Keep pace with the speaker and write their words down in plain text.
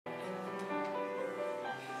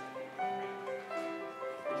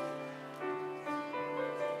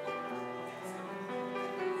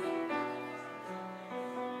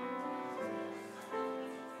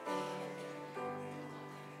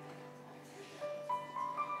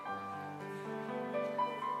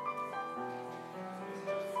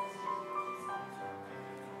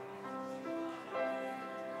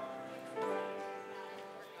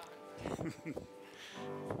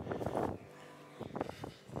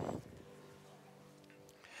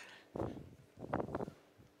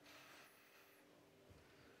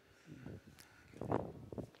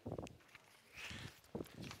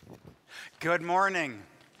Good morning.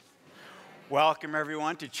 Welcome,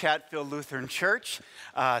 everyone, to Chatfield Lutheran Church.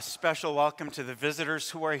 Special welcome to the visitors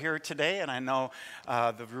who are here today. And I know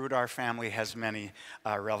the Rudar family has many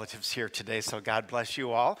relatives here today, so God bless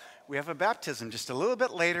you all. We have a baptism just a little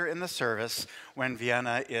bit later in the service when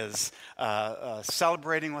Vienna is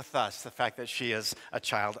celebrating with us the fact that she is a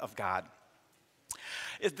child of God.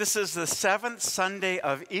 This is the seventh Sunday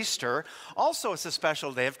of Easter. Also, it's a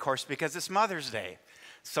special day, of course, because it's Mother's Day.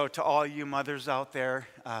 So to all you mothers out there,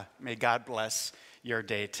 may God bless your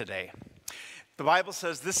day today. The Bible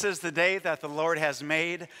says, "This is the day that the Lord has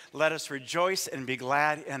made. Let us rejoice and be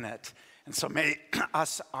glad in it." And so may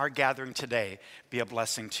our gathering today be a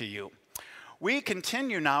blessing to you. We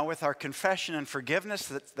continue now with our confession and forgiveness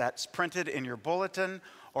that's printed in your bulletin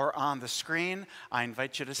or on the screen. I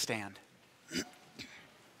invite you to stand.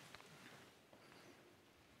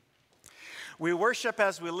 We worship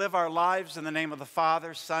as we live our lives in the name of the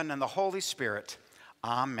Father, Son, and the Holy Spirit.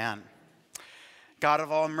 Amen. God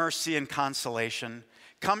of all mercy and consolation,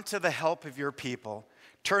 come to the help of your people,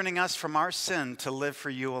 turning us from our sin to live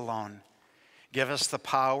for you alone. Give us the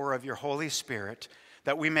power of your Holy Spirit,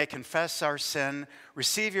 that we may confess our sin,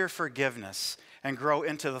 receive your forgiveness, and grow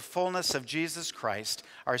into the fullness of Jesus Christ,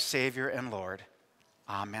 our Savior and Lord.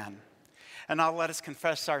 Amen. And now let us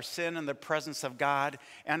confess our sin in the presence of God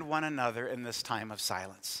and one another in this time of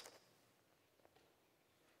silence.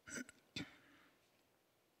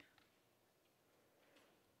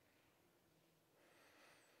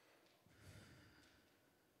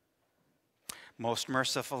 Most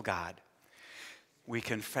merciful God, we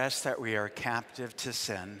confess that we are captive to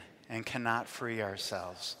sin and cannot free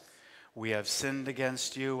ourselves. We have sinned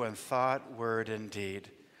against you in thought, word, and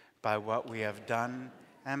deed, by what we have done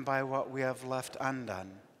and by what we have left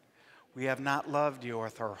undone. We have not loved you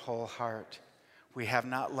with our whole heart. We have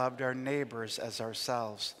not loved our neighbors as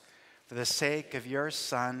ourselves. For the sake of your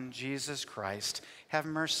Son, Jesus Christ, have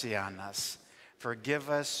mercy on us.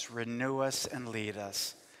 Forgive us, renew us, and lead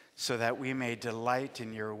us, so that we may delight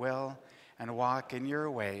in your will and walk in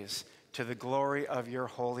your ways to the glory of your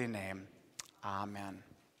holy name. Amen.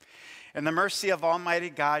 In the mercy of Almighty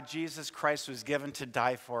God, Jesus Christ was given to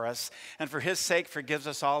die for us, and for his sake forgives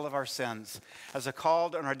us all of our sins. As a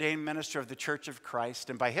called and ordained minister of the Church of Christ,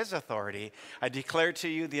 and by his authority, I declare to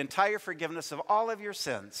you the entire forgiveness of all of your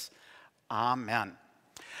sins. Amen.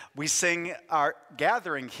 We sing our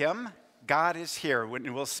gathering hymn, God is Here,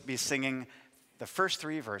 when we'll be singing the first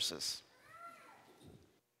three verses.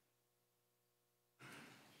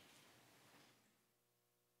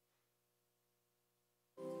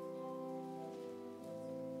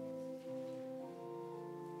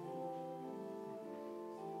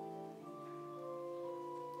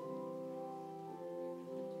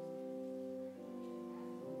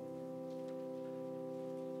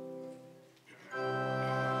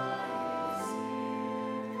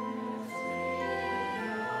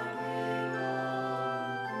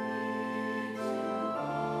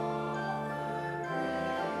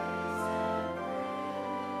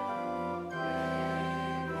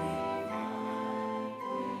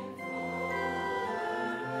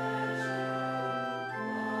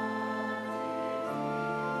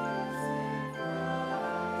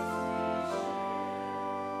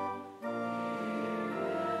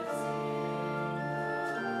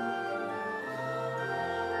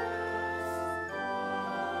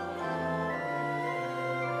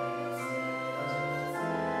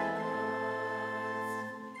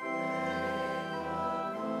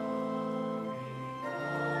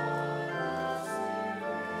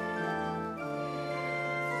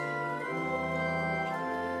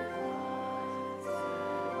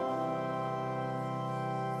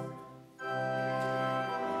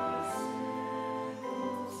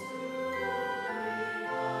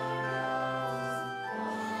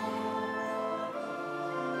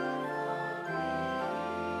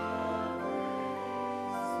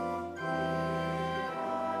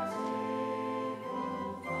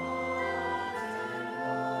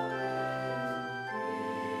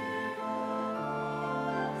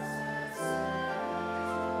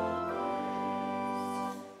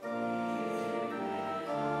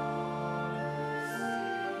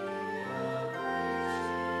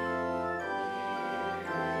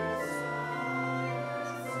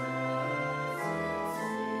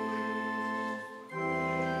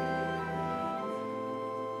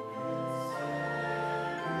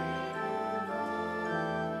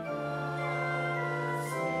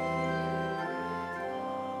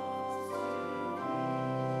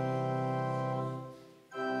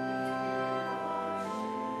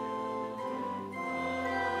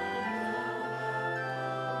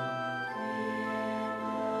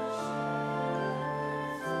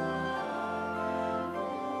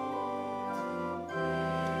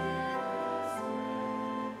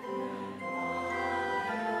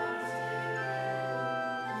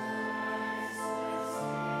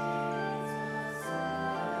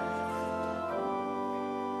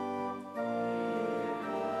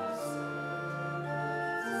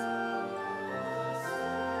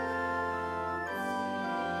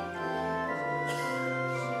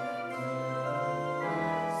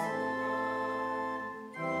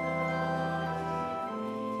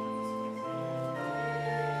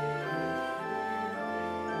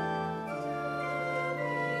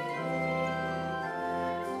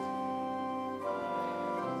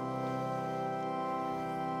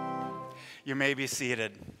 You may be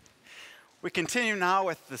seated. We continue now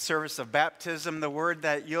with the service of baptism. The words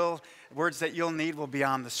that you'll need will be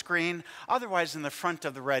on the screen. Otherwise, in the front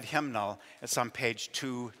of the red hymnal, it's on page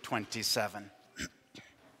 227.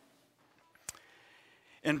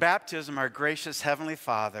 In baptism, our gracious Heavenly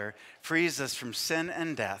Father frees us from sin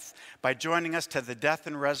and death by joining us to the death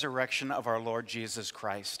and resurrection of our Lord Jesus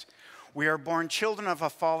Christ. We are born children of a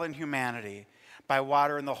fallen humanity. By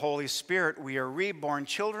water and the Holy Spirit, we are reborn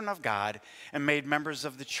children of God and made members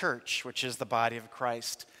of the church, which is the body of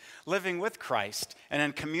Christ. Living with Christ and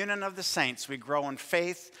in communion of the saints, we grow in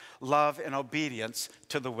faith, love, and obedience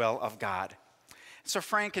to the will of God. So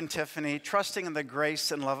Frank and Tiffany, trusting in the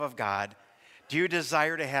grace and love of God, do you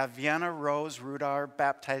desire to have Vienna Rose Rudar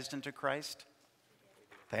baptized into Christ?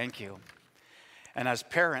 Thank you. And as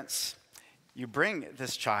parents, you bring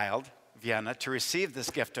this child, Vienna, to receive this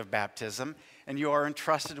gift of baptism, and you are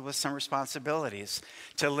entrusted with some responsibilities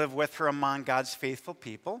to live with her among God's faithful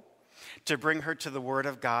people, to bring her to the Word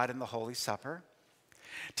of God and the Holy Supper,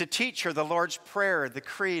 to teach her the Lord's Prayer, the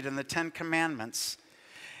Creed, and the Ten Commandments,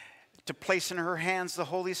 to place in her hands the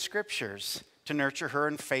Holy Scriptures, to nurture her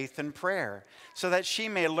in faith and prayer, so that she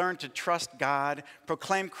may learn to trust God,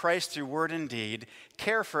 proclaim Christ through word and deed,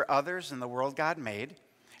 care for others in the world God made,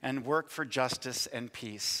 and work for justice and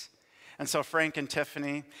peace. And so, Frank and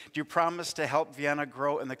Tiffany, do you promise to help Vienna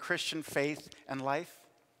grow in the Christian faith and life?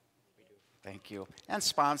 We do. Thank you. And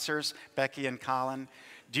sponsors, Becky and Colin,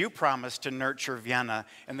 do you promise to nurture Vienna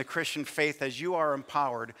in the Christian faith as you are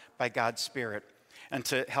empowered by God's Spirit, and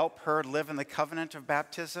to help her live in the covenant of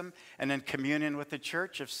baptism and in communion with the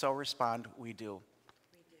church? If so, respond, we do.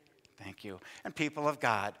 Thank you. And people of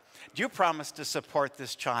God, do you promise to support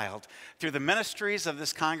this child through the ministries of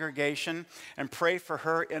this congregation and pray for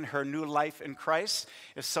her in her new life in Christ?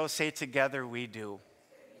 If so, say together, we do.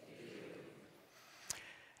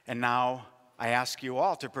 And now I ask you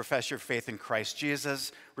all to profess your faith in Christ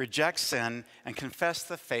Jesus, reject sin, and confess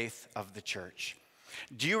the faith of the church.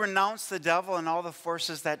 Do you renounce the devil and all the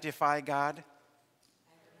forces that defy God?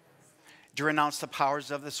 Do you renounce the powers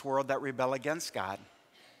of this world that rebel against God?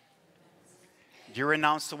 Do you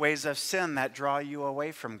renounce the ways of sin that draw you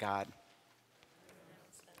away from God?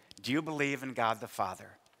 Do you believe in God the Father?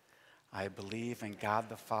 I believe in God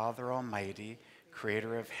the Father Almighty,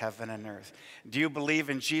 creator of heaven and earth. Do you believe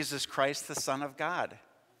in Jesus Christ, the Son of God?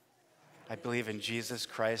 I believe in Jesus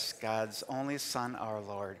Christ, God's only Son, our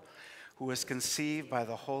Lord, who was conceived by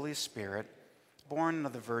the Holy Spirit, born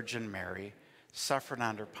of the Virgin Mary, suffered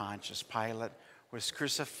under Pontius Pilate, was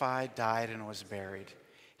crucified, died, and was buried.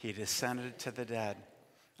 He descended to the dead.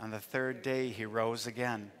 On the third day, he rose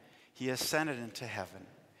again. He ascended into heaven.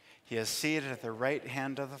 He is seated at the right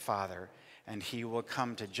hand of the Father, and he will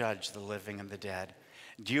come to judge the living and the dead.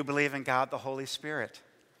 Do you believe in God, the Holy Spirit?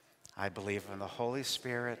 I believe in the Holy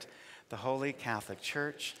Spirit, the Holy Catholic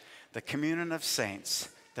Church, the communion of saints,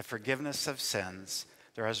 the forgiveness of sins,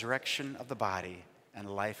 the resurrection of the body, and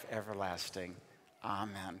life everlasting.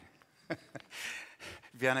 Amen.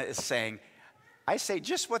 Vienna is saying, I say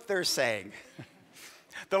just what they're saying.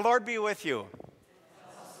 The Lord be with you.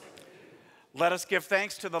 Let us give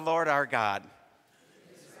thanks to the Lord our God.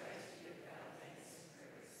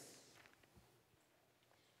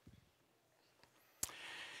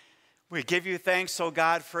 We give you thanks, O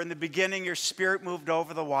God, for in the beginning your Spirit moved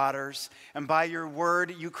over the waters, and by your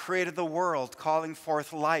word you created the world, calling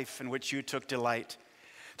forth life in which you took delight.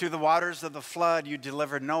 Through the waters of the flood you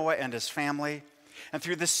delivered Noah and his family, and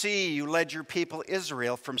through the sea you led your people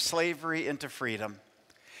Israel from slavery into freedom.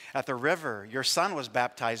 At the river your son was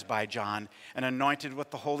baptized by John and anointed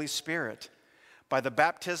with the Holy Spirit. By the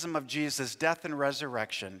baptism of Jesus' death and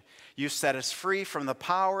resurrection, you set us free from the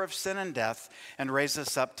power of sin and death and raise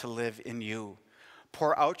us up to live in you.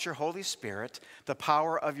 Pour out your Holy Spirit, the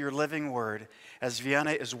power of your living word, as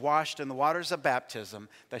Vienna is washed in the waters of baptism,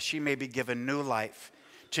 that she may be given new life.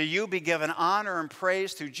 To you be given honor and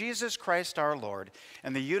praise through Jesus Christ our Lord,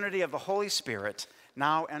 and the unity of the Holy Spirit,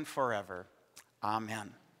 now and forever.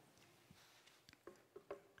 Amen.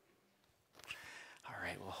 All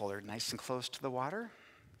right, we'll hold her nice and close to the water.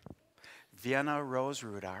 Vienna Rose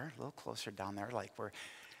Rudar, a little closer down there, like we're a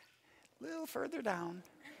little further down,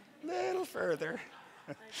 little further.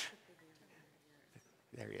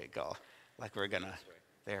 There you go, like we're gonna,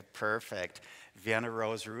 there, perfect. Vienna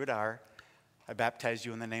Rose Rudar, I baptize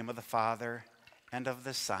you in the name of the Father, and of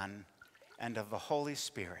the Son, and of the Holy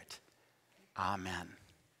Spirit. Amen.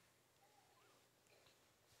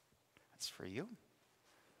 That's for you.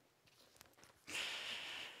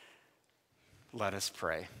 Let us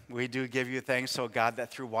pray. We do give you thanks, O God, that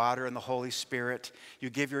through water and the Holy Spirit, you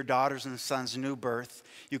give your daughters and sons new birth.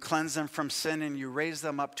 You cleanse them from sin and you raise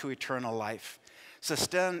them up to eternal life.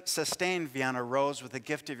 Sustain Vienna Rose with the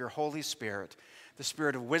gift of your Holy Spirit, the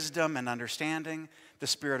spirit of wisdom and understanding, the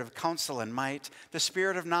spirit of counsel and might, the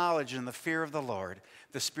spirit of knowledge and the fear of the Lord,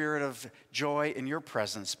 the spirit of joy in your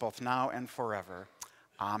presence, both now and forever.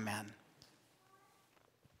 Amen.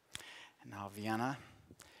 And now, Vienna,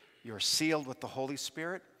 you are sealed with the Holy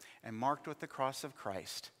Spirit and marked with the cross of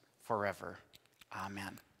Christ forever.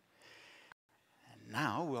 Amen. And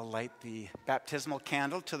now we'll light the baptismal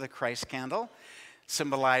candle to the Christ candle,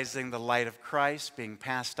 symbolizing the light of Christ being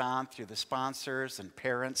passed on through the sponsors and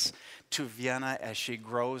parents to Vienna as she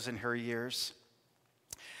grows in her years.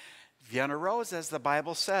 Vienna Rose, as the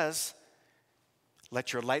Bible says,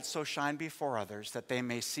 let your light so shine before others that they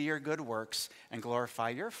may see your good works and glorify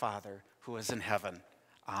your Father who is in heaven.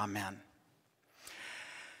 Amen.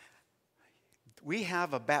 We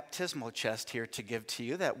have a baptismal chest here to give to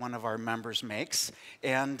you that one of our members makes.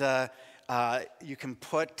 And you can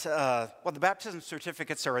put, the baptism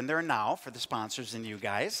certificates are in there now for the sponsors and you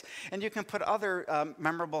guys. And you can put other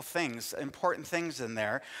memorable things, important things in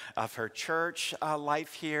there of her church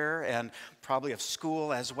life here and probably of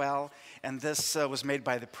school as well. And this was made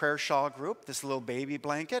by the Prayer Shawl Group, this little baby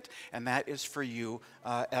blanket. And that is for you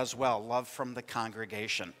as well. Love from the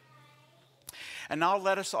congregation. And now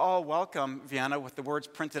let us all welcome Vienna with the words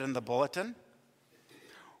printed in the bulletin.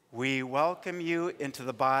 We welcome you into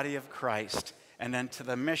the body of Christ and into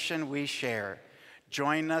the mission we share.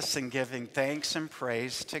 Join us in giving thanks and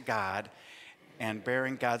praise to God and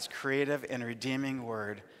bearing God's creative and redeeming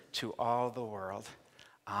word to all the world.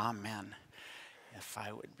 Amen. If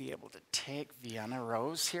I would be able to take Vienna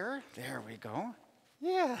Rose here. There we go.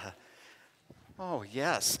 Yeah. Oh,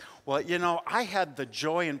 yes. Well, you know, I had the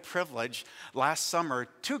joy and privilege last summer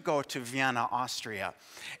to go to Vienna, Austria.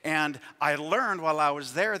 And I learned while I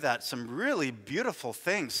was there that some really beautiful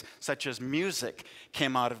things, such as music,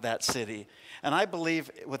 came out of that city. And I believe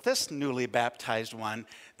with this newly baptized one,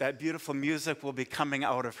 that beautiful music will be coming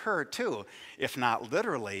out of her too. If not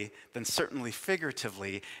literally, then certainly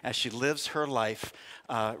figuratively, as she lives her life,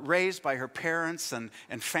 raised by her parents and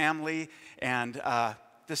family and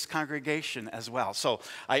this congregation as well. So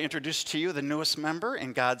I introduce to you the newest member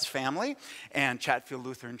in God's family and Chatfield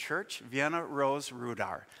Lutheran Church, Vienna Rose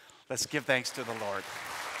Rudar. Let's give thanks to the Lord.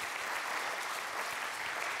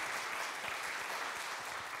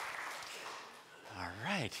 All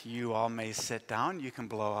right, you all may sit down. You can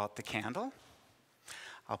blow out the candle.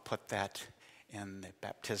 I'll put that in the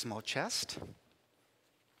baptismal chest.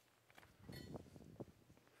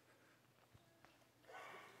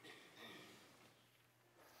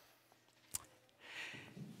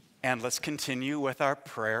 And let's continue with our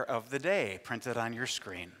prayer of the day, printed on your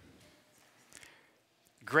screen.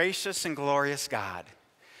 Gracious and glorious God,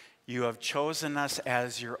 you have chosen us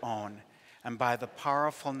as your own, and by the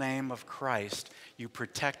powerful name of Christ, you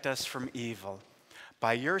protect us from evil.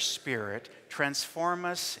 By your Spirit, transform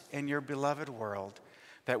us in your beloved world,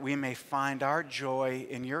 that we may find our joy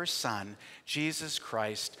in your Son, Jesus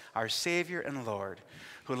Christ, our Savior and Lord,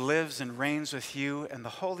 who lives and reigns with you and the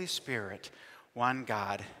Holy Spirit, one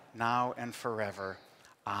God, now and forever.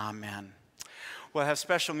 Amen. We'll have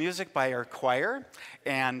special music by our choir,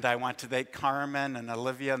 and I want to thank Carmen and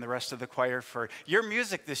Olivia and the rest of the choir for your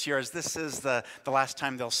music this year, as this is the last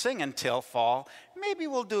time they'll sing until fall. Maybe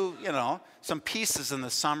we'll do, some pieces in the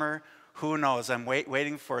summer. Who knows? I'm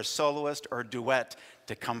waiting for a soloist or a duet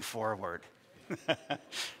to come forward.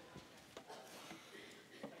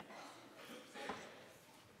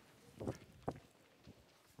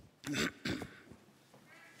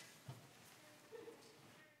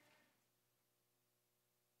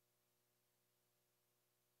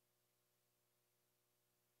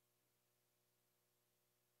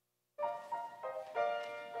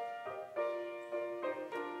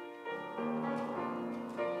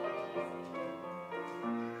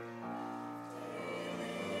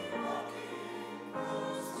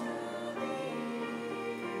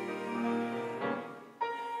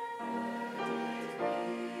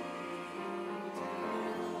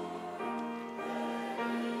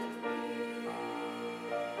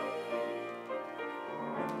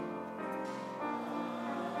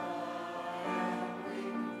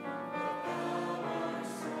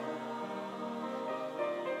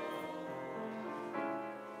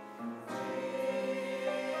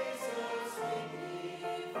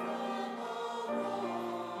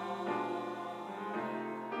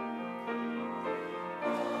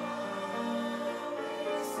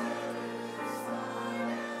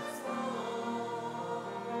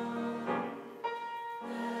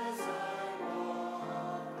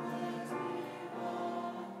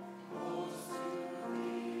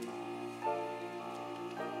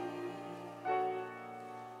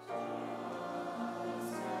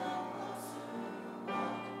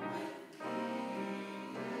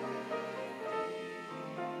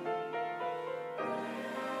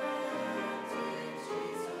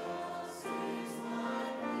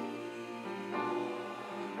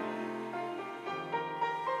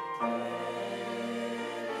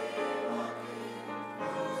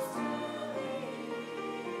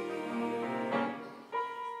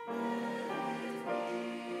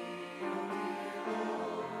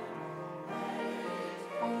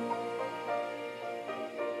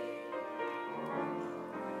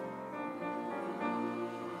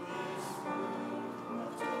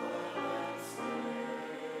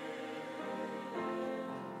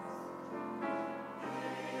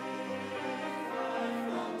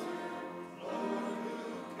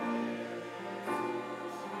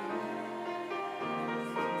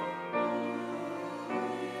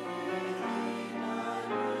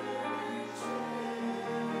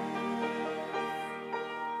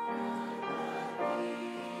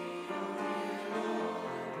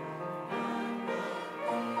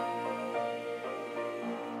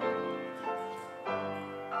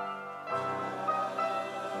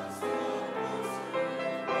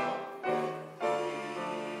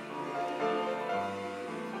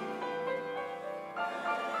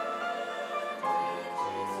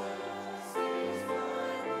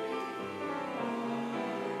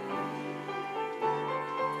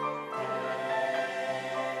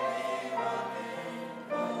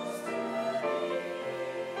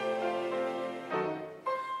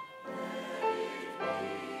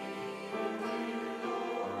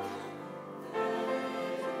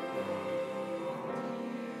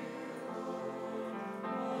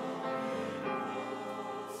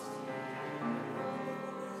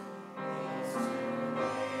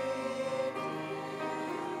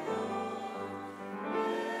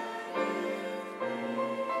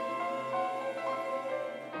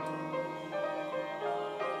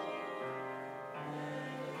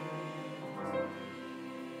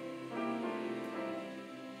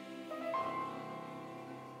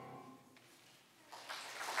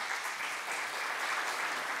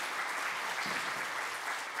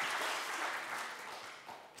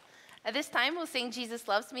 At this time, we'll sing Jesus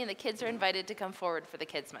Loves Me, and the kids are invited to come forward for the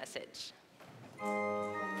kids' message.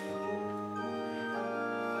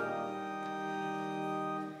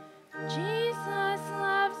 Jesus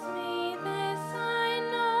loves me, this I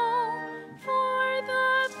know, for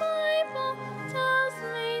the Bible tells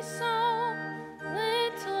me so.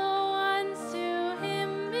 Little ones to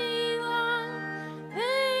him belong,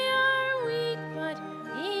 they are weak, but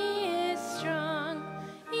he is strong.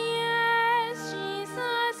 Yes,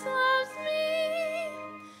 Jesus loves me.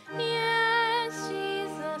 Yes,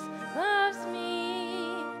 Jesus loves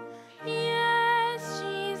me. Yes,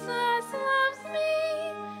 Jesus loves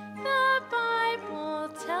me. The Bible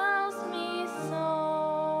tells me so.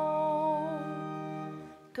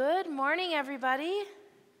 Good morning, everybody.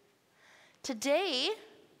 Today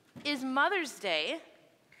is Mother's Day,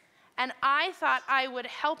 and I thought I would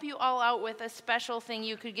help you all out with a special thing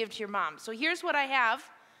you could give to your mom. So here's what I have.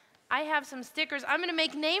 I have some stickers. I'm going to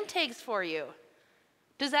make name tags for you.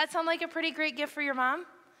 Does that sound like a pretty great gift for your mom?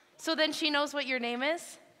 So then she knows what your name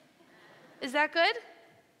is? Is that good?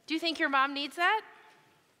 Do you think your mom needs that?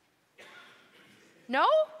 No?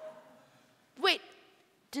 Wait,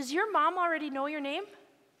 does your mom already know your name?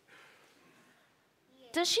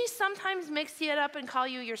 Does she sometimes mix it up and call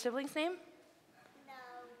you your sibling's name?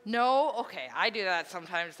 No? Okay, I do that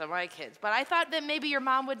sometimes to my kids. But I thought that maybe your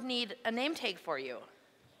mom would need a name tag for you.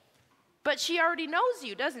 But she already knows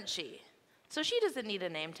you, doesn't she? So she doesn't need a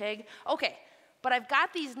name tag. Okay, but I've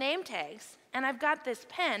got these name tags, and I've got this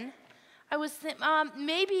pen. I was thinking,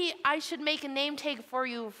 maybe I should make a name tag for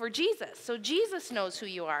you for Jesus, so Jesus knows who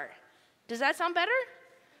you are. Does that sound better?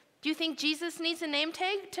 Do you think Jesus needs a name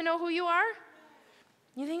tag to know who you are?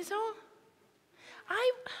 You think so?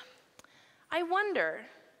 I wonder.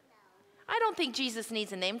 I don't think Jesus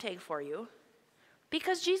needs a name tag for you,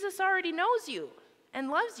 because Jesus already knows you and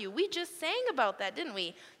loves you. We just sang about that, didn't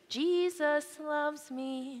we? Jesus loves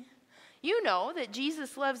me. You know that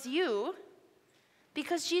Jesus loves you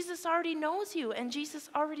because Jesus already knows you and Jesus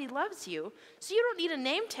already loves you. So you don't need a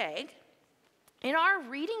name tag. In our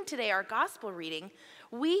reading today, our gospel reading,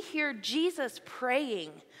 we hear Jesus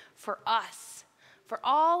praying for us, for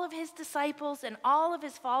all of his disciples and all of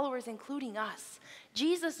his followers, including us.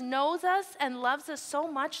 Jesus knows us and loves us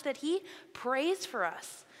so much that he prays for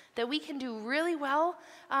us, that we can do really well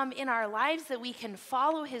in our lives, that we can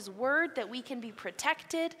follow his word, that we can be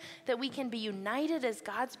protected, that we can be united as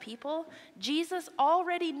God's people. Jesus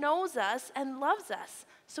already knows us and loves us.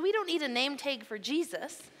 So we don't need a name tag for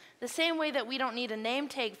Jesus, the same way that we don't need a name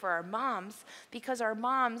tag for our moms, because our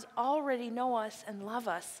moms already know us and love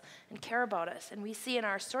us and care about us. And we see in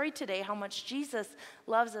our story today how much Jesus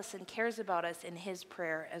loves us and cares about us in his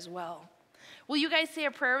prayer as well. Will you guys say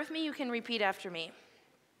a prayer with me? You can repeat after me.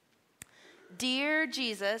 Dear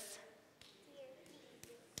Jesus,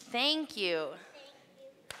 thank you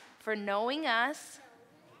for knowing us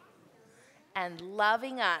and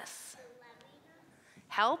loving us.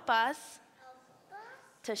 Help us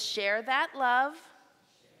to share that love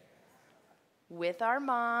with our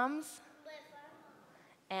moms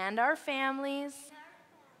and our families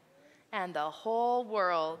and the whole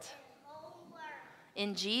world.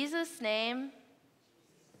 In Jesus' name,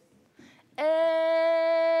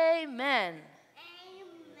 amen.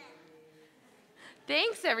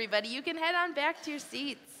 Thanks, everybody. You can head on back to your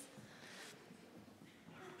seats.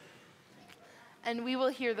 And we will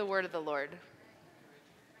hear the word of the Lord.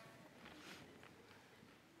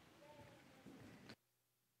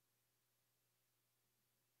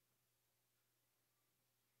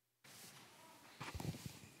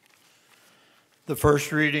 The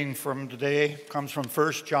first reading from today comes from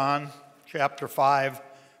 1 John chapter 5,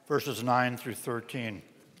 verses 9 through 13.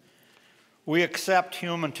 We accept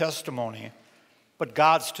human testimony, but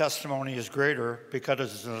God's testimony is greater because it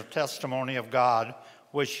is the testimony of God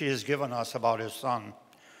which he has given us about his Son.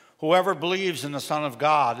 Whoever believes in the Son of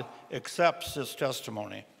God accepts his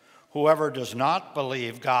testimony. Whoever does not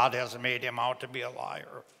believe, God has made him out to be a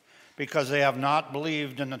liar, because they have not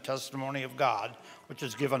believed in the testimony of God which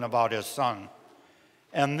is given about his Son.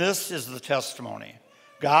 And this is the testimony.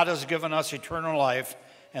 God has given us eternal life,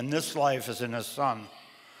 and this life is in his Son.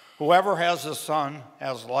 Whoever has the Son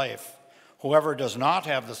has life. Whoever does not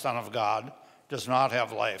have the Son of God does not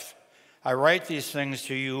have life. I write these things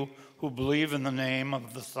to you who believe in the name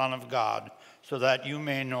of the Son of God, so that you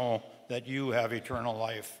may know that you have eternal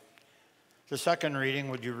life. The second reading,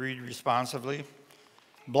 would you read responsively?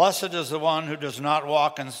 Blessed is the one who does not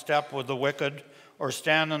walk in step with the wicked, or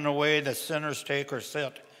stand in the way that sinners take, or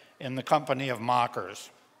sit in the company of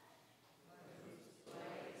mockers.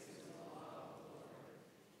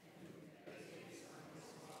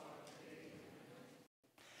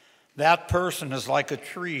 That person is like a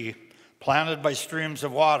tree planted by streams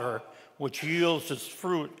of water, which yields its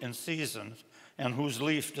fruit in seasons, and whose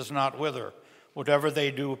leaf does not wither. Whatever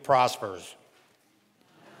they do prospers.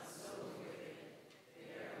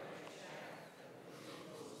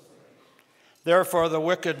 Therefore, the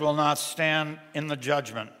wicked will not stand in the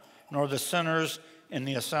judgment, nor the sinners in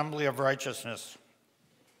the assembly of righteousness.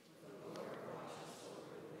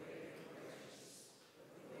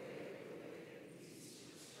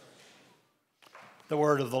 The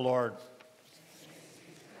word of the Lord.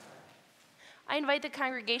 I invite the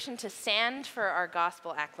congregation to stand for our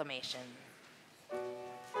gospel acclamation.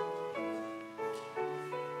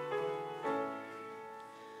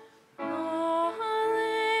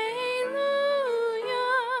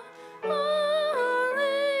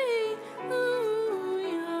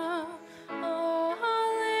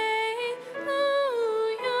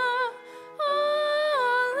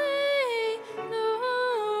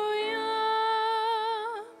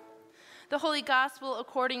 The Holy Gospel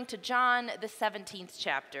according to John, the 17th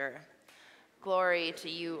chapter. Glory to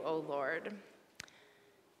you, O Lord.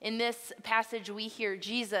 In this passage, we hear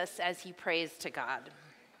Jesus as he prays to God.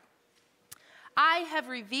 I have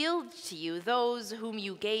revealed to you those whom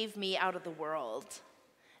you gave me out of the world.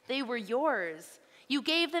 They were yours. You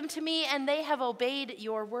gave them to me, and they have obeyed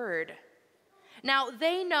your word. Now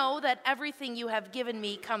they know that everything you have given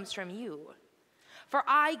me comes from you. For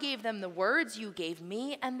I gave them the words you gave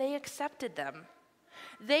me, and they accepted them.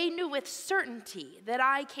 They knew with certainty that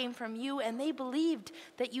I came from you, and they believed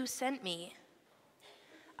that you sent me.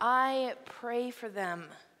 I pray for them.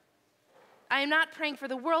 I am not praying for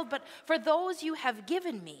the world, but for those you have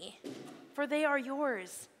given me, for they are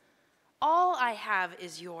yours. All I have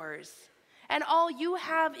is yours, and all you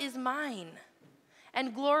have is mine,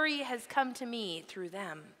 and glory has come to me through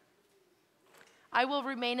them. I will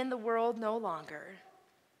remain in the world no longer,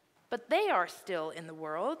 but they are still in the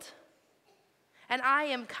world, and I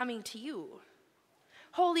am coming to you.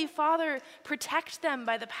 Holy Father, protect them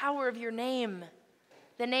by the power of your name,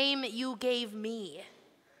 the name you gave me,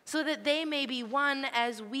 so that they may be one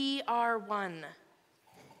as we are one.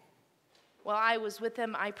 While I was with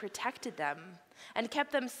them, I protected them and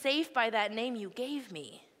kept them safe by that name you gave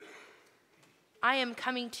me. I am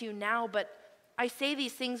coming to you now, but I say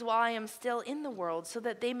these things while I am still in the world, so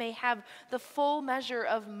that they may have the full measure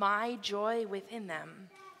of my joy within them.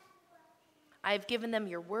 I have given them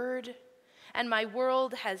your word, and the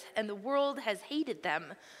world has hated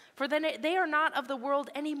them, for then they are not of the world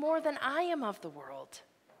any more than I am of the world.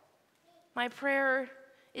 My prayer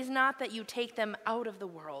is not that you take them out of the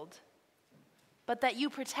world, but that you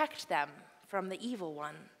protect them from the evil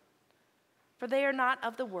one. For they are not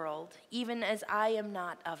of the world, even as I am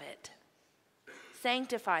not of it.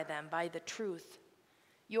 Sanctify them by the truth.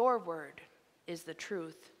 Your word is the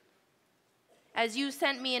truth. As you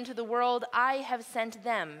sent me into the world, I have sent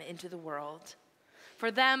them into the world.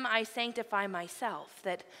 For them I sanctify myself,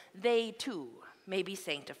 that they too may be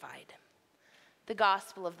sanctified. The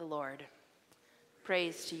gospel of the Lord.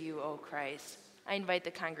 Praise to you, O Christ. I invite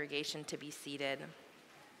the congregation to be seated.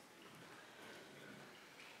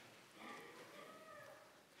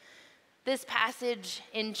 This passage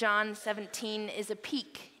in John 17 is a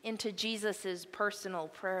peek into Jesus' personal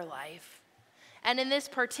prayer life. And in this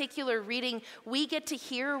particular reading, we get to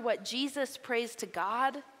hear what Jesus prays to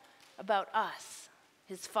God about us,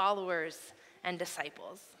 his followers and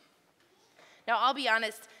disciples. Now, I'll be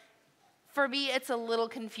honest, for me, it's a little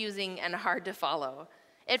confusing and hard to follow.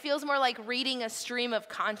 It feels more like reading a stream of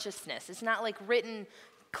consciousness. It's not like written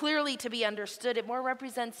clearly to be understood. It more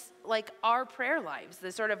represents like our prayer lives,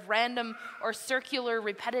 the sort of random or circular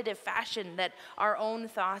repetitive fashion that our own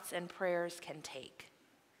thoughts and prayers can take.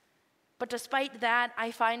 But despite that,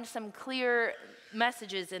 I find some clear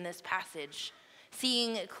messages in this passage,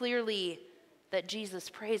 seeing clearly that Jesus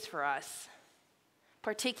prays for us.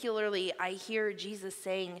 Particularly, I hear Jesus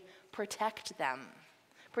saying, protect them.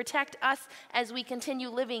 Protect us as we continue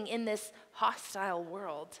living in this hostile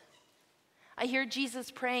world. I hear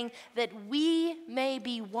Jesus praying that we may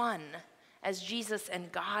be one as Jesus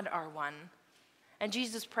and God are one. And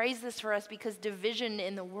Jesus prays this for us because division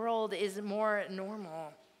in the world is more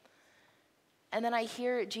normal. And then I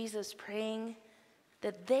hear Jesus praying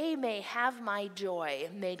that they may have my joy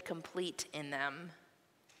made complete in them,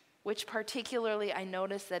 which particularly I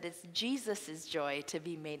notice that it's Jesus' joy to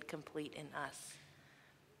be made complete in us.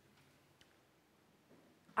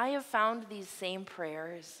 I have found these same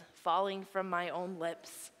prayers falling from my own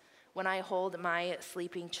lips when I hold my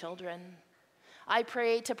sleeping children. I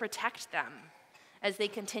pray to protect them as they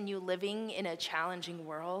continue living in a challenging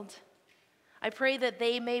world. I pray that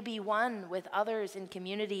they may be one with others in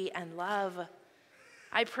community and love.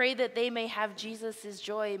 I pray that they may have Jesus'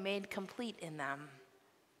 joy made complete in them.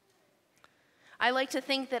 I like to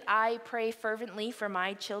think that I pray fervently for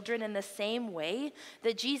my children in the same way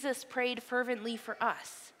that Jesus prayed fervently for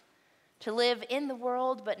us, to live in the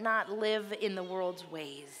world but not live in the world's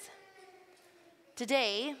ways.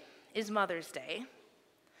 Today is Mother's Day.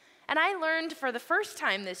 And I learned for the first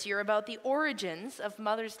time this year about the origins of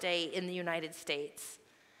Mother's Day in the United States.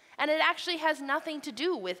 And it actually has nothing to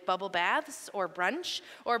do with bubble baths or brunch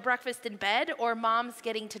or breakfast in bed or moms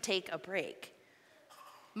getting to take a break.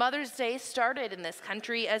 Mother's Day started in this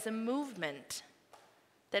country as a movement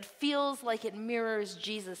that feels like it mirrors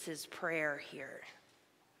Jesus' prayer here.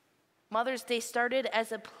 Mother's Day started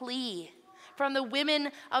as a plea from the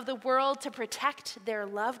women of the world to protect their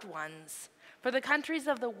loved ones, for the countries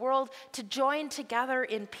of the world to join together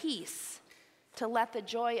in peace, to let the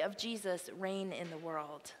joy of Jesus reign in the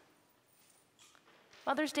world.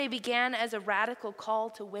 Mother's Day began as a radical call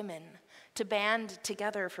to women to band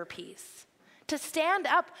together for peace, to stand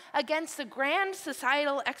up against the grand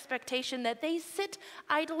societal expectation that they sit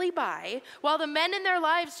idly by while the men in their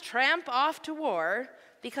lives tramp off to war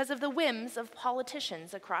because of the whims of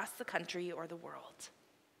politicians across the country or the world.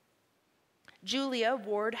 Julia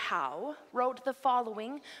Ward Howe wrote the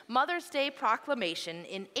following Mother's Day proclamation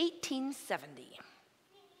in 1870.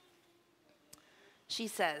 She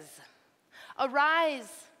says,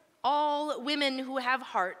 "Arise, all women who have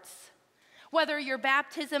hearts, whether your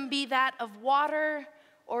baptism be that of water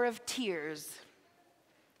or of tears.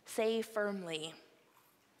 Say firmly,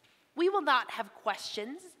 we will not have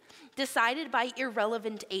questions decided by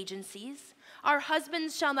irrelevant agencies. Our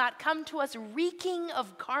husbands shall not come to us reeking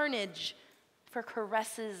of carnage for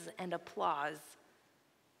caresses and applause.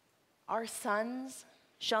 Our sons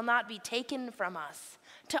shall not be taken from us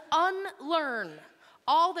to unlearn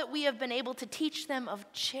all that we have been able to teach them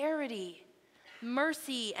of charity,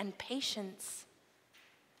 mercy, and patience.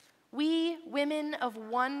 We, women of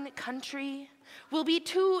one country, will be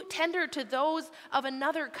too tender to those of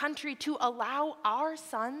another country to allow our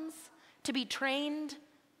sons to be trained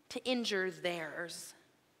to injure theirs.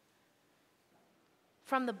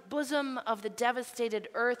 From the bosom of the devastated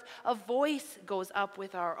earth, a voice goes up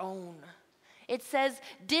with our own. It says,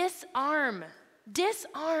 disarm,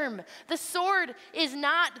 disarm. The sword is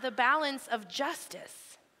not the balance of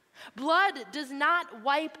justice. Blood does not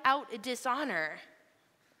wipe out dishonor.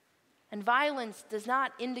 And violence does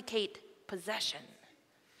not indicate possession.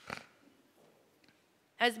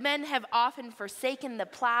 As men have often forsaken the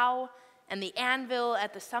plow and the anvil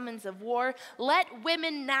at the summons of war, let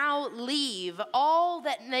women now leave all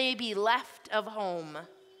that may be left of home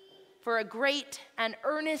for a great and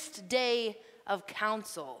earnest day of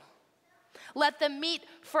counsel. Let them meet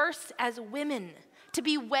first as women to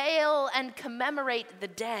bewail and commemorate the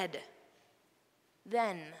dead.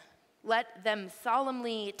 Then let them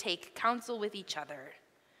solemnly take counsel with each other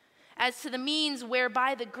as to the means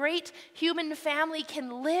whereby the great human family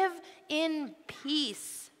can live in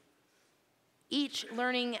peace, each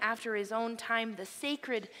learning after his own time the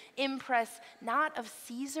sacred impress not of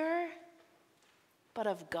Caesar, but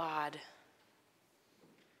of God.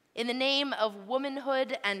 In the name of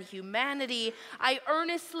womanhood and humanity, I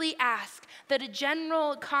earnestly ask that a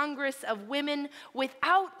general congress of women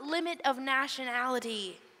without limit of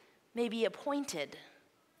nationality may be appointed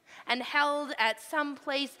and held at some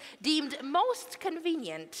place deemed most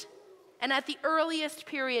convenient and at the earliest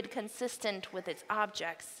period consistent with its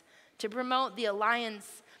objects, to promote the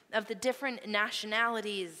alliance of the different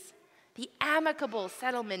nationalities, the amicable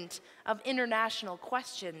settlement of international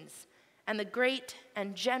questions, and the great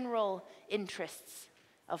and general interests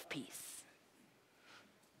of peace."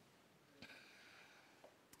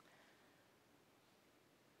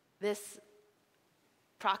 This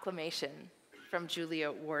proclamation from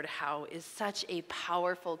Julia Ward Howe is such a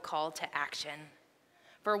powerful call to action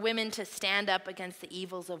for women to stand up against the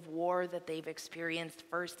evils of war that they've experienced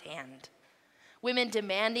firsthand. Women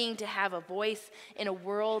demanding to have a voice in a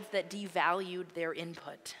world that devalued their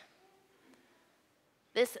input.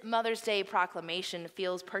 This Mother's Day proclamation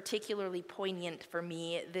feels particularly poignant for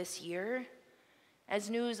me this year as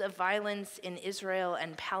news of violence in Israel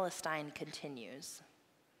and Palestine continues.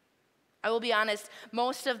 I will be honest,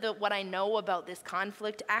 most of what I know about this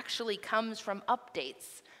conflict actually comes from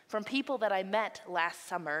updates from people that I met last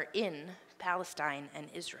summer in Palestine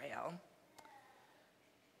and Israel.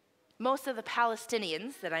 Most of the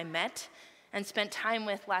Palestinians that I met and spent time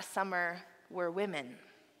with last summer were women.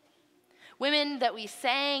 women that we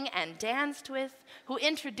sang and danced with, who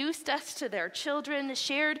introduced us to their children,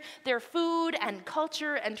 shared their food and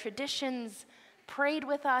culture and traditions, prayed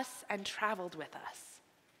with us and traveled with us.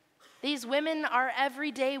 These women are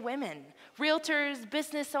everyday women, realtors,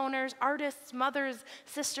 business owners, artists, mothers,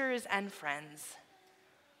 sisters, and friends.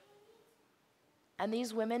 And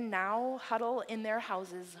these women now huddle in their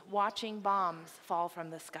houses watching bombs fall from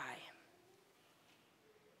the sky.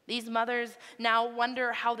 These mothers now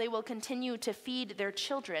wonder how they will continue to feed their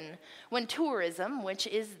children when tourism, which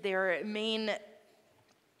is their main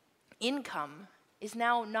income, is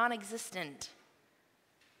now non-existent.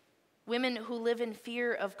 Women who live in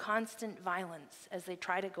fear of constant violence as they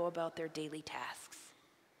try to go about their daily tasks.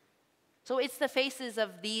 So it's the faces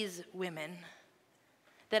of these women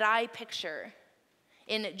that I picture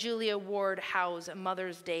in Julia Ward Howe's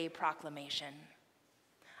Mother's Day proclamation.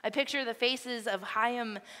 I picture the faces of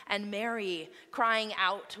Chaim and Mary crying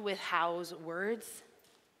out with Howe's words,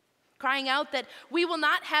 crying out that we will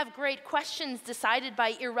not have great questions decided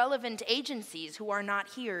by irrelevant agencies who are not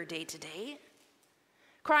here day to day,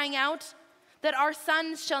 crying out that our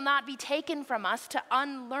sons shall not be taken from us to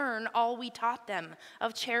unlearn all we taught them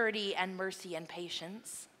of charity and mercy and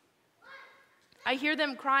patience. I hear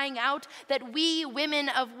them crying out that we women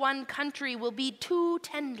of one country will be too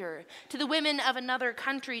tender to the women of another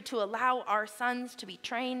country to allow our sons to be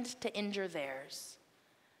trained to injure theirs.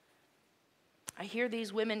 I hear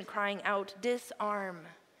these women crying out, disarm,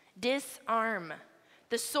 disarm.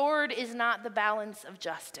 The sword is not the balance of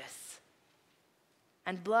justice,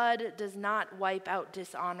 and blood does not wipe out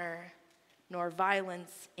dishonor, nor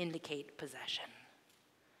violence indicate possession.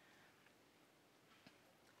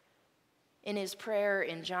 In his prayer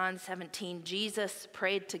in John 17, Jesus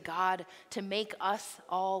prayed to God to make us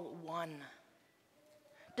all one.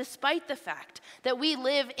 Despite the fact that we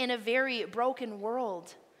live in a very broken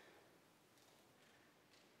world,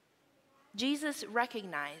 Jesus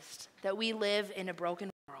recognized that we live in a broken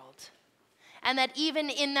world, and that even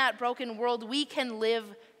in that broken world, we can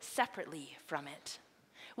live separately from it.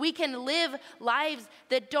 We can live lives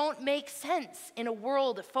that don't make sense in a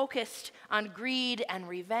world focused on greed and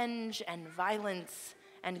revenge and violence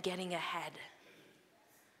and getting ahead.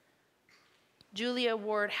 Julia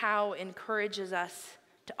Ward Howe encourages us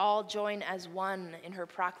to all join as one in her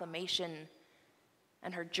proclamation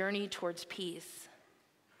and her journey towards peace.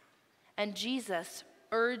 And Jesus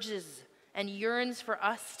urges and yearns for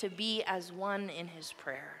us to be as one in his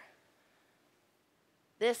prayer.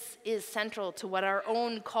 This is central to what our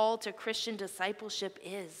own call to Christian discipleship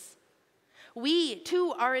is. We,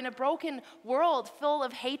 too, are in a broken world full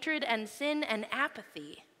of hatred and sin and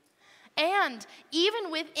apathy. And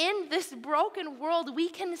even within this broken world, we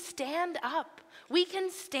can stand up. We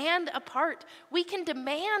can stand apart. We can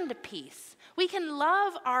demand peace. We can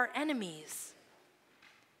love our enemies.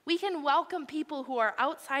 We can welcome people who are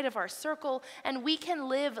outside of our circle, and we can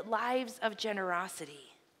live lives of generosity.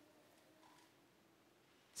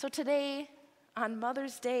 So today, on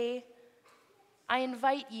Mother's Day, I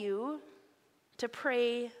invite you to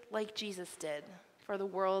pray like Jesus did for the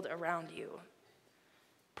world around you.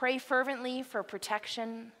 Pray fervently for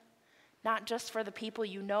protection, not just for the people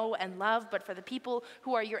you know and love, but for the people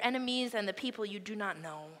who are your enemies and the people you do not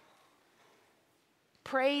know.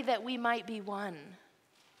 Pray that we might be one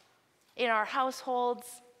in our households,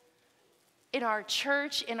 in our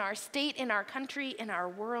church, in our state, in our country, in our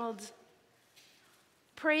world.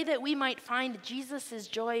 Pray that we might find Jesus'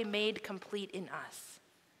 joy made complete in us.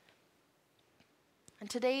 And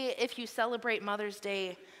today, if you celebrate Mother's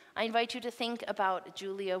Day, I invite you to think about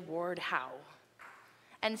Julia Ward Howe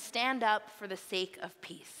and stand up for the sake of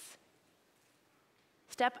peace.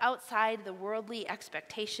 Step outside the worldly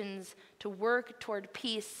expectations to work toward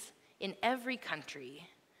peace in every country,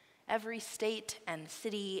 every state and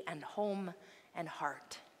city and home and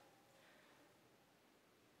heart.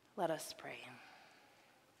 Let us pray.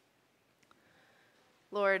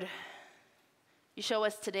 Lord, you show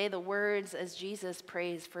us today the words as Jesus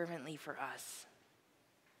prays fervently for us.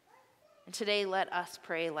 And today let us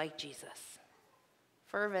pray like Jesus,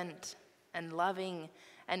 fervent and loving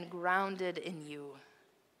and grounded in you.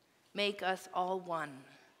 Make us all one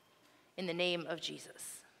in the name of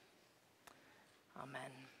Jesus. Amen.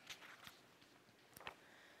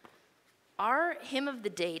 Our hymn of the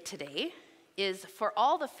day today is For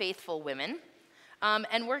All the Faithful Women.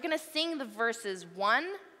 And we're going to sing the verses 1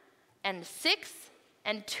 and 6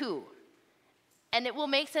 and 2. And it will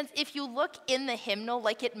make sense if you look in the hymnal,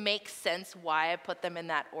 like it makes sense why I put them in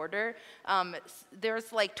that order.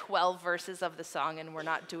 There's like 12 verses of the song, and we're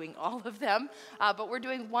not doing all of them, but we're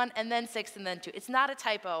doing 1 and then 6 and then 2. It's not a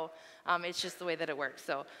typo, it's just the way that it works.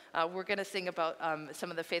 So we're going to sing about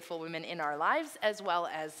some of the faithful women in our lives as well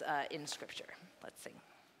as in Scripture. Let's sing.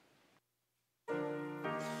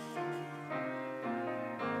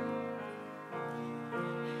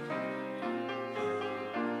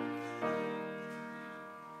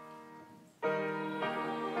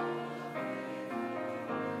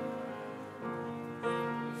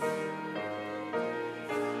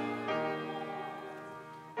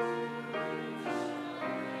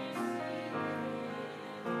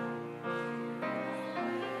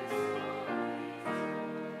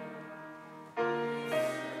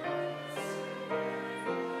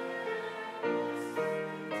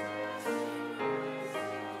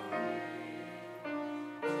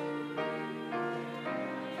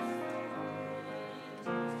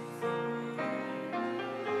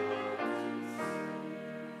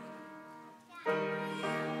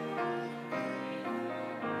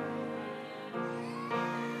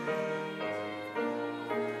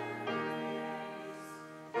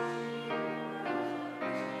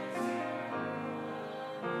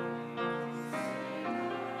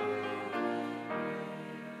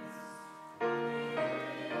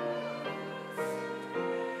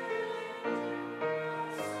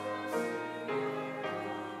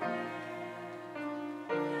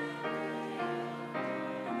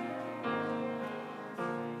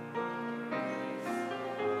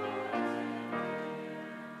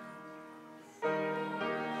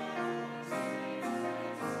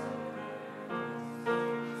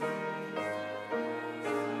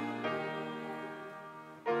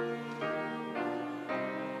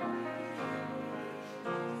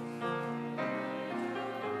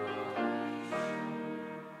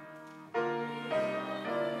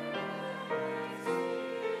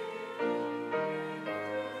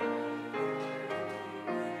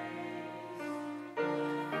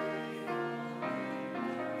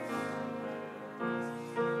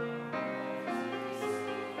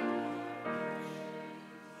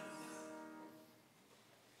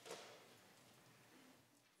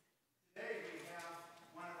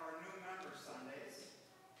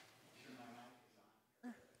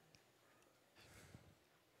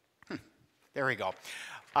 There we go.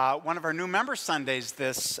 One of our new member Sundays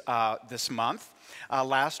this month.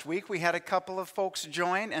 Last week we had a couple of folks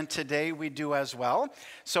join, and today we do as well.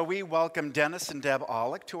 So we welcome Dennis and Deb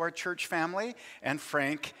Aulick to our church family, and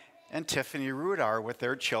Frank and Tiffany Rudar with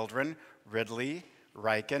their children, Ridley,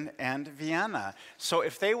 Riken, and Vienna. So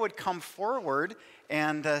if they would come forward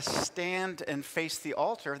and stand and face the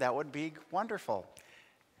altar, that would be wonderful.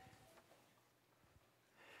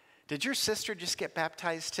 Did your sister just get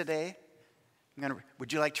baptized today?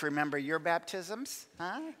 Would you like to remember your baptisms?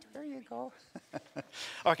 Huh? There you go.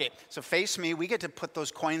 Okay, so face me. We get to put those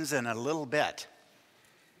coins in a little bit.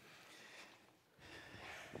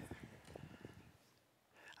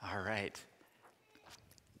 All right.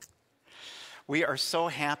 We are so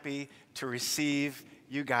happy to receive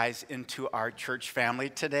you guys into our church family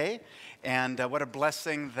today. And what a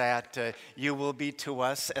blessing that you will be to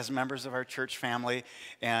us as members of our church family.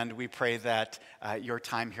 And we pray that your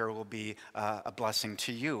time here will be a blessing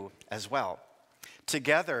to you as well.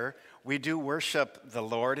 Together, we do worship the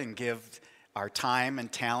Lord and give our time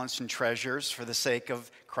and talents and treasures for the sake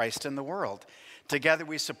of Christ and the world. Together,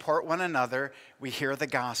 we support one another. We hear the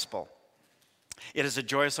gospel. It is a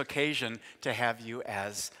joyous occasion to have you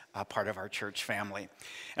as a part of our church family.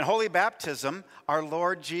 In holy baptism, our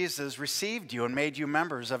Lord Jesus received you and made you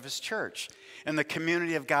members of his church. In the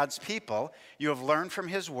community of God's people, you have learned from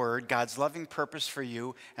his word God's loving purpose for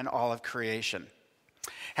you and all of creation.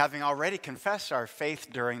 Having already confessed our faith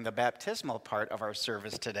during the baptismal part of our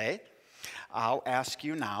service today, I'll ask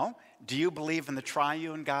you now, do you believe in the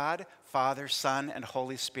triune God, Father, Son, and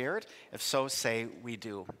Holy Spirit? If so, say, we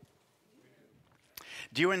do.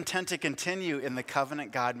 Do you intend to continue in the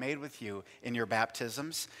covenant God made with you in your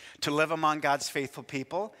baptisms, to live among God's faithful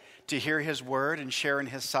people, to hear his word and share in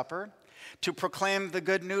his supper, to proclaim the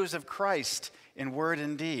good news of Christ in word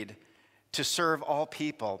and deed, to serve all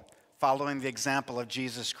people, following the example of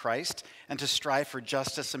Jesus Christ, and to strive for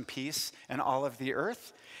justice and peace in all of the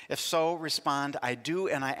earth? If so, respond, I do,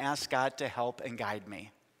 and I ask God to help and guide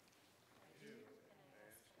me.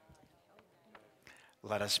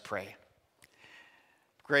 Let us pray.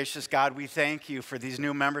 Gracious God, we thank you for these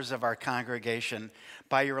new members of our congregation.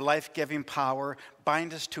 By your life-giving power,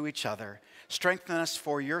 bind us to each other. Strengthen us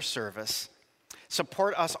for your service.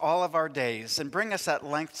 Support us all of our days and bring us at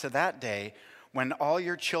length to that day when all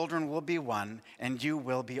your children will be one and you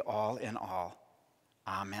will be all in all.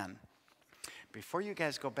 Amen. Before you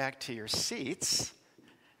guys go back to your seats,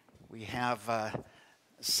 we have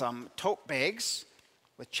some tote bags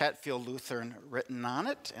with Chatfield Lutheran written on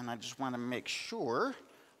it, and I just want to make sure.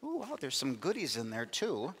 Ooh, wow, there's some goodies in there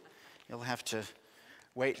too. You'll have to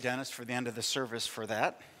wait, Dennis, for the end of the service for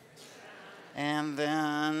that. And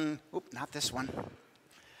then, not this one.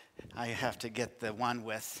 I have to get the one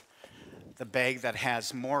with the bag that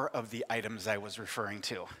has more of the items I was referring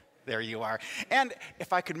to. There you are. And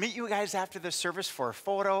if I could meet you guys after the service for a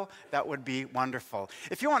photo, that would be wonderful.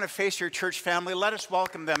 If you want to face your church family, let us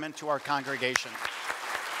welcome them into our congregation.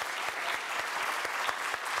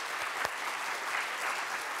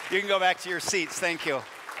 You can go back to your seats. Thank you.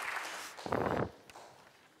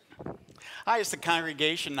 I ask the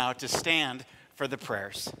congregation now to stand for the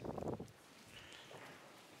prayers.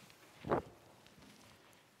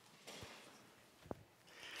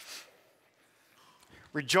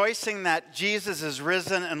 Rejoicing that Jesus is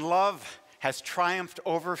risen and love has triumphed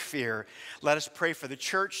over fear, let us pray for the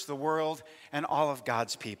church, the world, and all of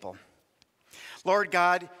God's people. Lord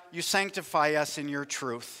God, you sanctify us in your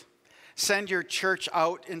truth. Send your church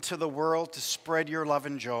out into the world to spread your love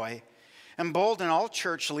and joy. Embolden all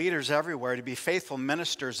church leaders everywhere to be faithful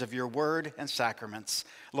ministers of your word and sacraments.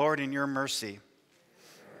 Lord, in your mercy.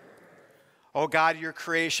 Oh God, your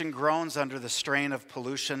creation groans under the strain of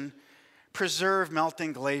pollution. Preserve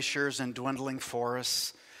melting glaciers and dwindling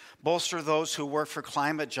forests. Bolster those who work for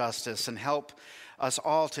climate justice and help us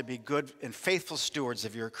all to be good and faithful stewards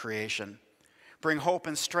of your creation. Bring hope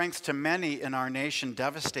and strength to many in our nation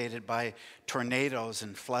devastated by tornadoes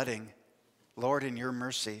and flooding. Lord, in your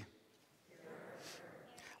mercy.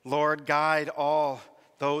 Lord, guide all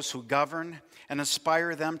those who govern and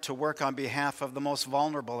inspire them to work on behalf of the most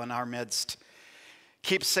vulnerable in our midst.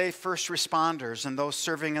 Keep safe first responders and those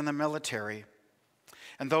serving in the military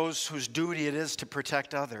and those whose duty it is to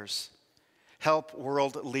protect others. Help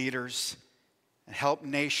world leaders and help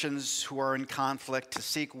nations who are in conflict to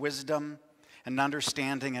seek wisdom and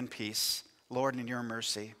understanding and peace. Lord, in your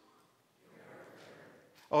mercy.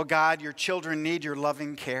 Oh God, your children need your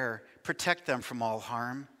loving care. Protect them from all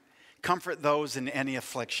harm. Comfort those in any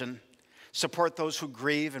affliction. Support those who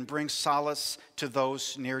grieve and bring solace to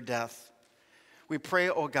those near death. We pray,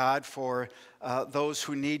 oh God, for those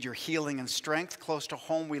who need your healing and strength. Close to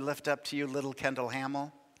home, we lift up to you little Kendall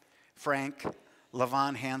Hamill, Frank,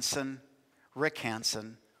 Levon Hansen, Rick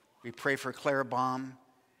Hansen. We pray for Claire Baum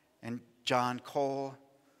and John Cole,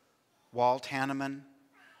 Walt Hanneman,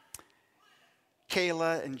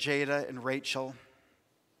 Kayla and Jada and Rachel.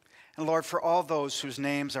 And Lord, for all those whose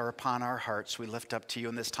names are upon our hearts, we lift up to you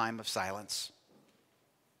in this time of silence.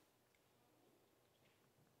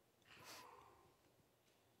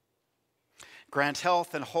 Grant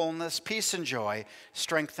health and wholeness, peace and joy,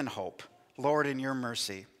 strength and hope. Lord, in your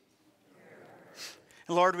mercy.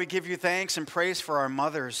 And Lord, we give you thanks and praise for our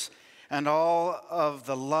mothers and all of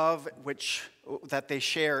the love that they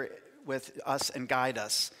share with us and guide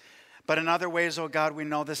us. But in other ways, oh God, we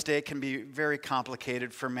know this day can be very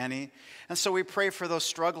complicated for many. And so we pray for those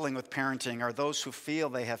struggling with parenting or those who feel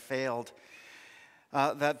they have failed,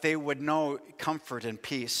 that they would know comfort and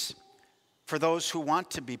peace. For those who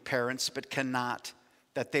want to be parents but cannot,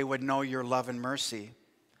 that they would know your love and mercy.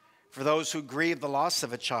 For those who grieve the loss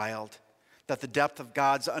of a child, that the depth of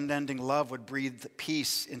God's unending love would breathe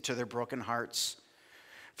peace into their broken hearts.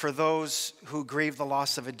 For those who grieve the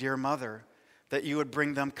loss of a dear mother, that you would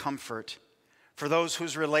bring them comfort. For those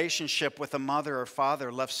whose relationship with a mother or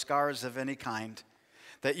father left scars of any kind,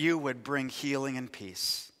 that you would bring healing and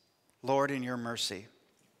peace. Lord, in your mercy.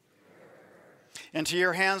 Into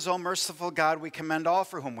your hands, O merciful God, we commend all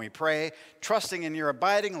for whom we pray, trusting in your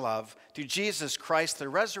abiding love, through Jesus Christ, the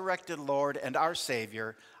resurrected Lord and our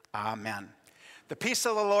Savior. Amen. The peace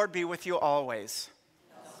of the Lord be with you always.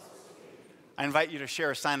 I invite you to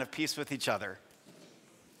share a sign of peace with each other.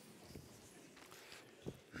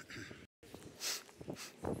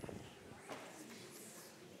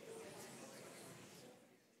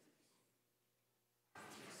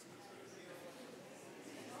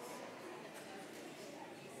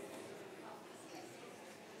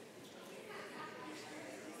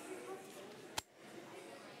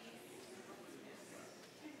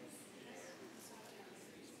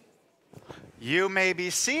 You may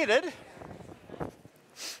be seated.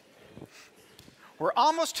 We're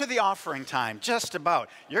almost to the offering time, just about.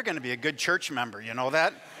 You're going to be a good church member, you know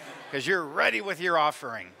that? Because you're ready with your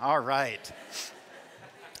offering. All right.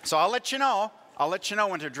 So I'll let you know. I'll let you know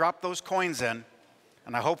when to drop those coins in.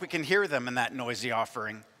 And I hope we can hear them in that noisy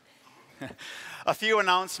offering. A few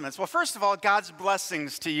announcements. Well, first of all, God's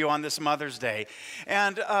blessings to you on this Mother's Day.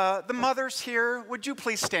 And the mothers here, would you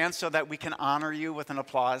please stand so that we can honor you with an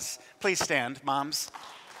applause? Please stand, moms.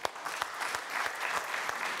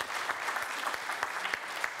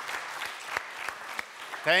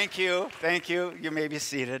 Thank you. Thank you. You may be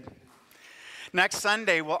seated. Next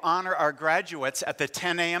Sunday, we'll honor our graduates at the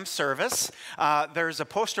 10 a.m. service. There's a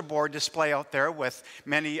poster board display out there with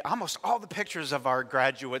almost all the pictures of our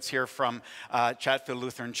graduates here from Chatfield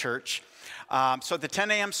Lutheran Church. So the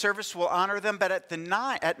 10 a.m. service will honor them, but at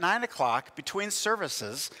 9 o'clock, between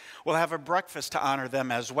services, we'll have a breakfast to honor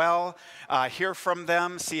them as well, hear from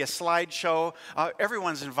them, see a slideshow.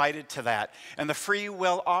 Everyone's invited to that. And the free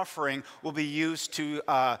will offering will be used to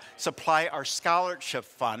supply our scholarship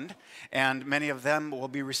fund, and many of them will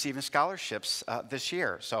be receiving scholarships this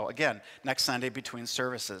year. So again, next Sunday between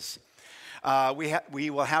services. We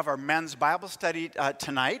will have our men's Bible study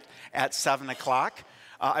tonight at 7 o'clock.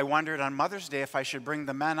 I wondered on Mother's Day if I should bring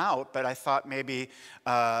the men out, but I thought maybe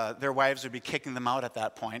their wives would be kicking them out at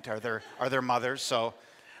that point, or their mothers. So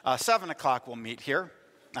 7 o'clock we'll meet here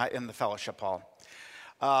in the fellowship hall.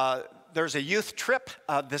 There's a youth trip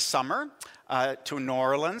this summer to New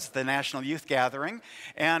Orleans, the National Youth Gathering,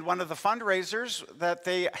 and one of the fundraisers that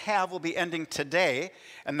they have will be ending today,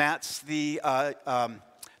 and that's the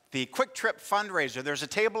Quick Trip fundraiser. There's a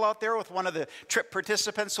table out there with one of the trip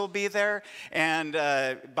participants will be there, and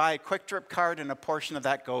buy a Quick Trip card, and a portion of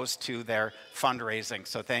that goes to their fundraising.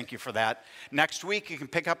 So thank you for that. Next week, you can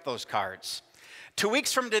pick up those cards. 2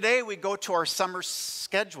 weeks from today, we go to our summer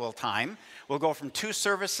schedule time. We'll go from 2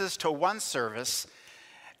 services to 1 service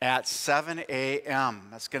at 7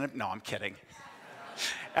 a.m. No, I'm kidding.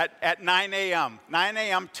 at 9 a.m. 9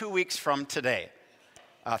 a.m. 2 weeks from today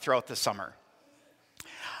throughout the summer.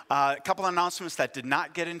 A couple announcements that did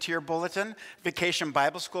not get into your bulletin. Vacation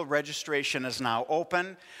Bible School registration is now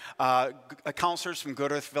open. Counselors from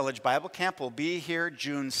Good Earth Village Bible Camp will be here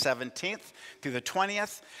June 17th through the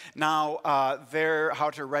 20th. Now, how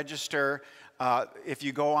to register, if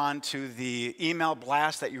you go on to the email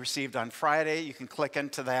blast that you received on Friday, you can click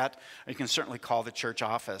into that. You can certainly call the church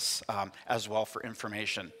office as well for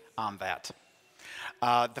information on that.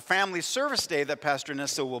 The Family Service Day that Pastor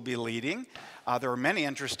Nissa will be leading, there are many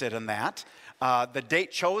interested in that. The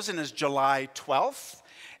date chosen is July 12th,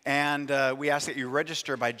 and we ask that you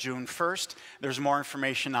register by June 1st. There's more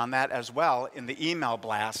information on that as well in the email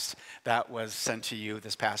blast that was sent to you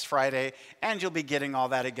this past Friday, and you'll be getting all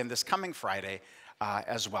that again this coming Friday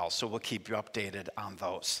as well, so we'll keep you updated on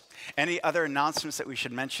those. Any other announcements that we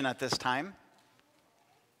should mention at this time?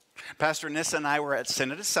 Pastor Nissa and I were at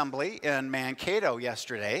Synod Assembly in Mankato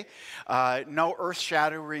yesterday. No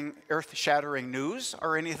earth-shattering news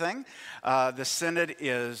or anything. The Synod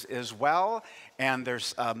is well, and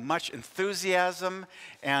there's much enthusiasm,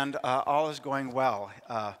 and all is going well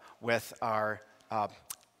with our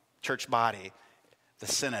church body, the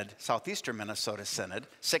Synod, Southeastern Minnesota Synod,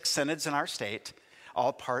 6 synods in our state,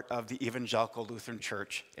 all part of the Evangelical Lutheran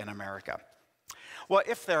Church in America. Well,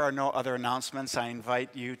 if there are no other announcements, I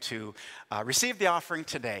invite you to receive the offering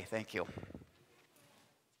today. Thank you.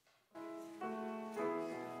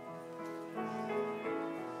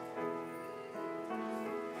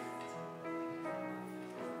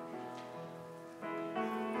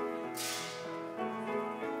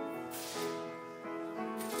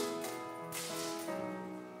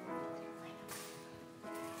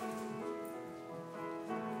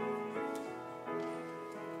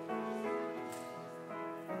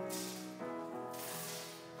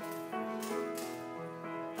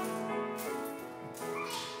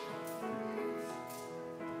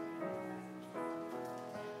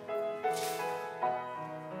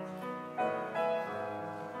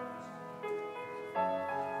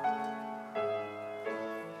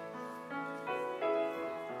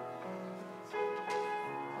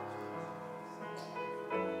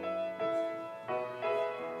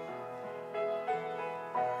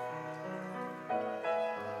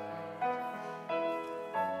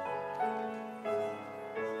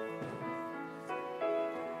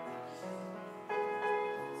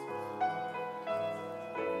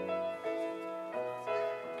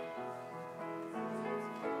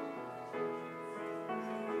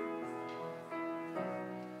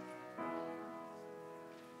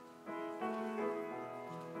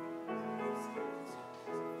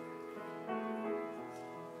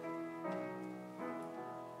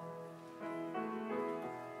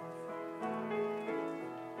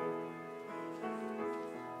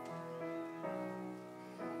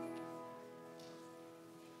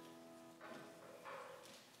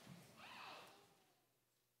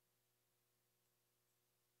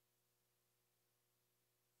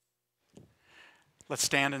 Let's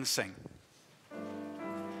stand and sing.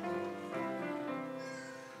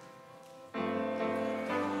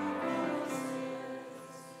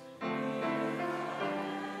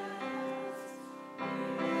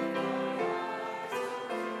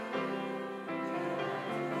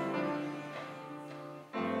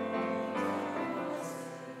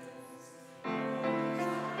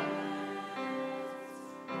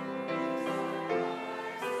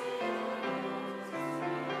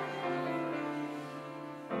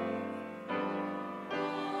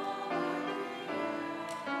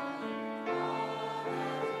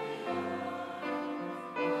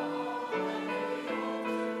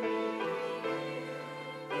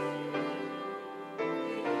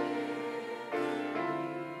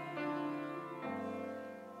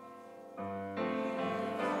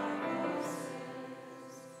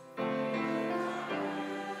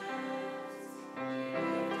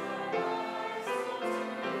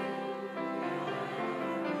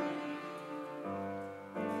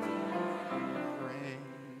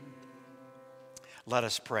 Let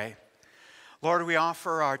us pray. Lord, we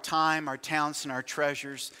offer our time, our talents, and our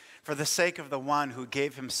treasures for the sake of the one who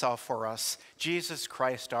gave himself for us, Jesus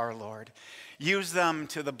Christ our Lord. Use them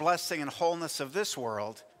to the blessing and wholeness of this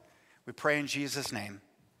world. We pray in Jesus' name.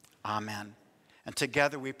 Amen. And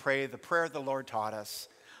together we pray the prayer the Lord taught us.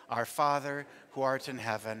 Our Father, who art in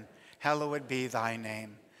heaven, hallowed be thy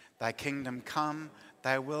name. Thy kingdom come,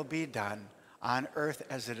 thy will be done, on earth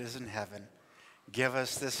as it is in heaven. Give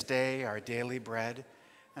us this day our daily bread,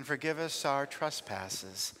 and forgive us our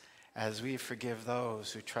trespasses, as we forgive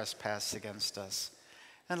those who trespass against us.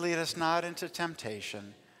 And lead us not into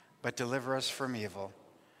temptation, but deliver us from evil.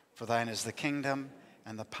 For thine is the kingdom,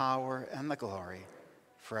 and the power, and the glory,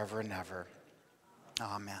 forever and ever.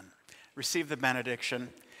 Amen. Receive the benediction.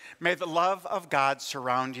 May the love of God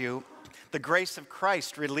surround you, the grace of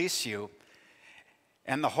Christ release you,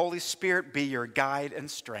 and the Holy Spirit be your guide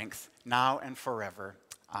and strength, now and forever.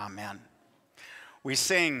 Amen. We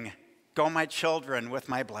sing, "Go My Children with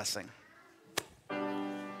My Blessing."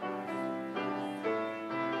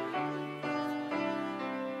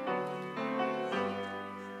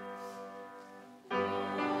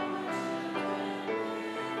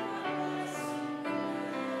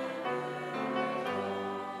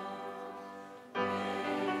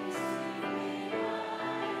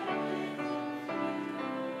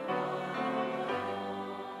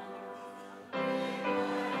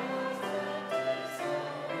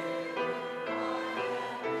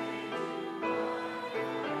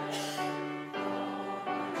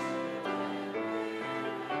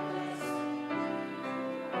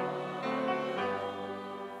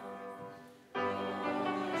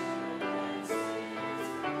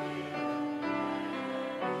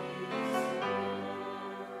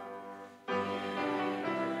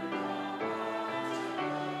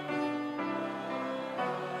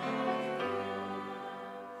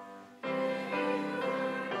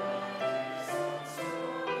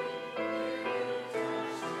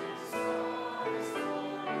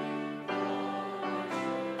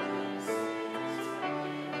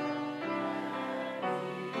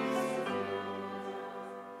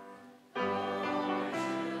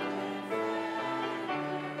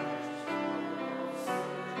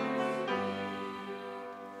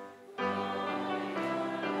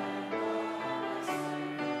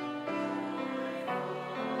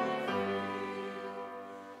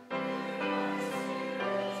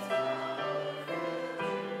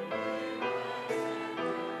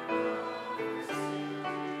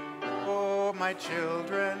 My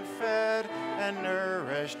children fed and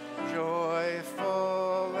nourished,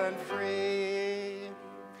 joyful and free.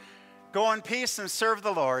 Go in peace and serve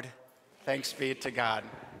the Lord. Thanks be to God.